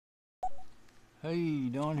Hey,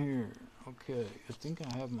 Don here. Okay, I think I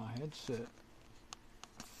have my headset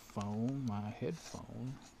phone,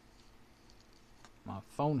 my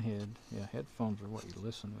phone head. Yeah, headphones are what you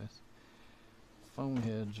listen with. Phone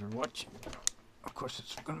heads are what you. Of course,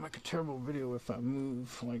 it's going to make a terrible video if I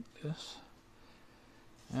move like this.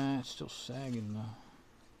 It's still sagging though.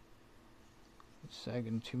 It's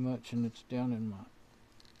sagging too much and it's down in my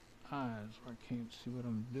eyes where I can't see what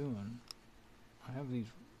I'm doing. I have these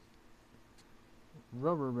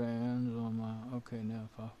rubber bands on my. Okay, now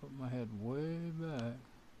if I put my head way back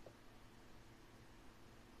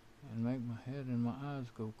and make my head and my eyes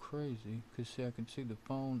go crazy, because see, I can see the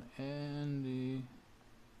phone and the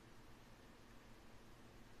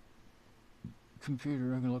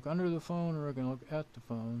computer. I can look under the phone or I can look at the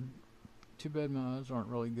phone. Too bad my eyes aren't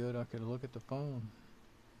really good. I could look at the phone,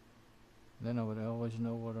 then I would always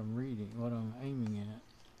know what I'm reading, what I'm aiming at.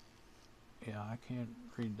 Yeah, I can't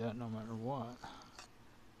read that no matter what.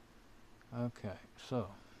 Okay, so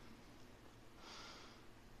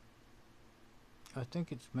I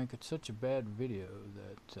think it's making such a bad video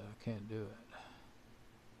that I can't do it.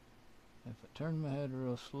 If I turn my head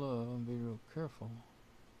real slow and be real careful.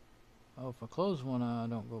 Oh, if I close one eye, I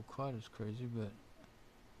don't go quite as crazy, but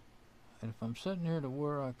if I'm sitting here to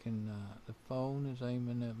where I can, the phone is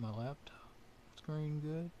aiming at my laptop screen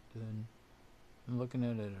good, then I'm looking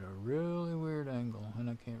at it at a really weird angle, and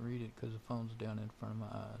I can't read it because the phone's down in front of my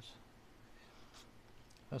eyes.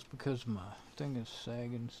 That's because my thing is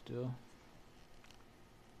sagging still.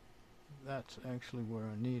 That's actually where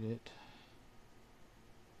I need it.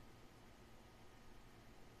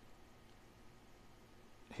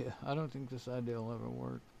 Yeah, I don't think this idea will ever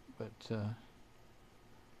work, but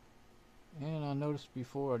and I noticed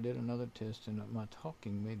before I did another test and my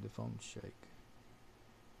talking made the phone shake.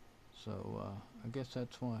 So I guess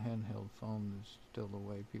that's why handheld phone is still the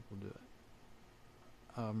way people do it.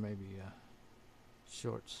 Maybe a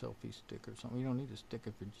short selfie stick or something. You don't need a stick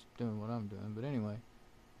if you're just doing what I'm doing. But anyway,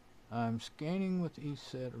 I'm scanning with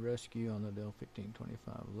ESET Rescue on the Dell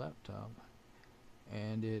 1525 laptop,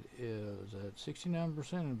 and it is at 69%.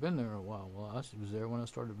 It's been there a while. Well, I was there when I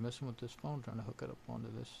started messing with this phone, trying to hook it up onto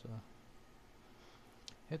this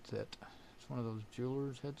headset. It's one of those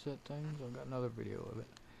jeweler's headset things. I've got another video of it.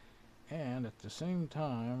 And at the same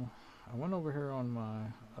time, I went over here on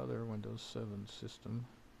my other Windows 7 system.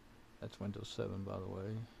 That's Windows 7, by the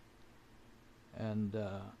way. And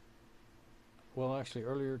well, actually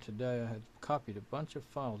earlier today I had copied a bunch of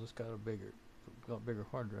files. It's got a bigger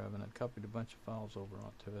hard drive, and I copied a bunch of files over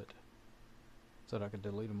onto it so that I could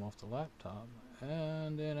delete them off the laptop.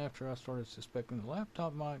 And then after I started suspecting the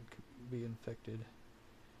laptop might be infected,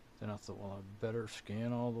 then I thought, well, I better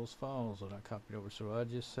scan all those files that I copied over. So I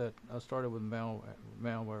started with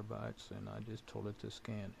malware bytes, and I just told it to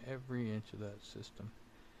scan every inch of that system.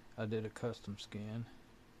 I did a custom scan,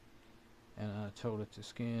 and I told it to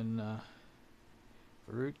scan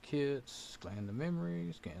for rootkits, scan the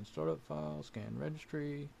memory, scan startup files, scan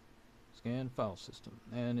registry, scan file system.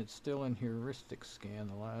 And it's still in heuristic scan,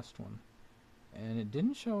 the last one. And it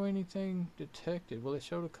didn't show anything detected. Well, it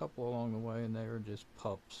showed a couple along the way, and they were just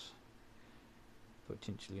pups,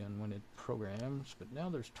 potentially unwanted programs. But now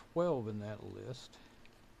there's 12 in that list,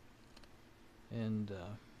 and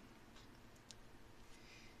I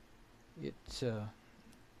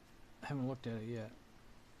haven't looked at it yet.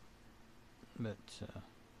 But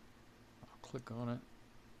I'll click on it.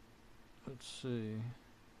 Let's see.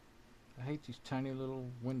 I hate these tiny little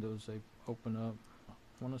windows they open up. I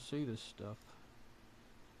want to see this stuff.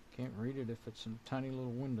 Can't read it if it's in a tiny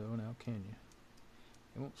little window. Now can you?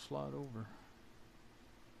 It won't slide over.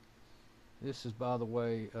 This is, by the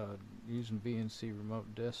way, using VNC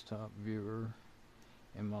remote desktop viewer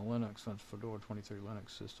in my Linux, that's Fedora 23 Linux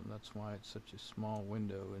system. That's why it's such a small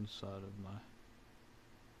window inside of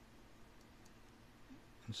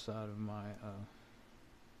my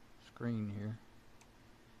screen here.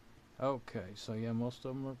 Okay, so yeah, most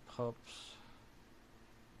of them are pups.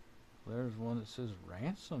 There's one that says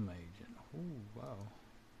ransom agent. Oh, wow.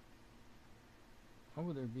 Why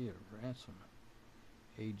would there be a ransom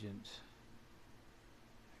agent?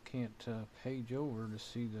 I can't page over to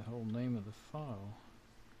see the whole name of the file.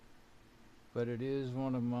 But it is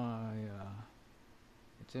one of my,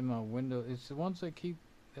 it's in my window. It's the ones they keep,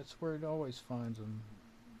 that's where it always finds them.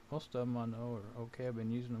 Most of them I know are okay. I've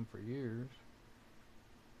been using them for years.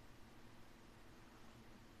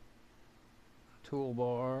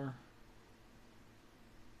 Toolbar.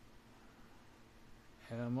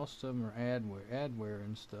 Yeah, most of them are adware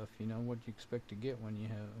and stuff. You know what you expect to get when you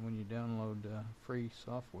download free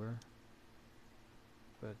software.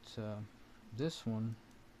 But this one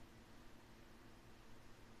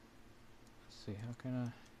see, how can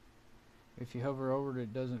I... If you hover over it,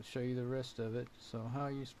 it doesn't show you the rest of it. So how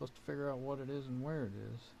are you supposed to figure out what it is and where it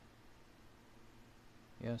is?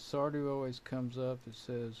 Yeah, Sardu always comes up. It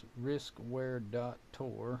says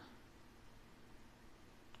riskware.tor.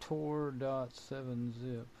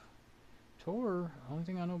 Tor.7zip. Tor, only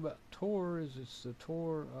thing I know about Tor is it's the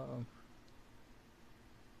Tor,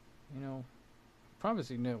 you know,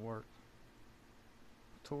 privacy network.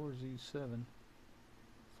 Tor Z7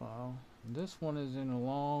 file. This one is in a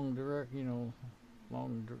long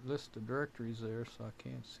list of directories there, so I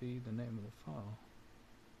can't see the name of the file.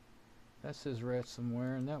 That says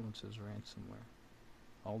ransomware, and that one says ransomware.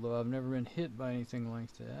 Although I've never been hit by anything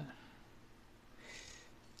like that.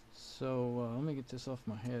 So let me get this off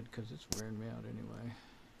my head because it's wearing me out anyway.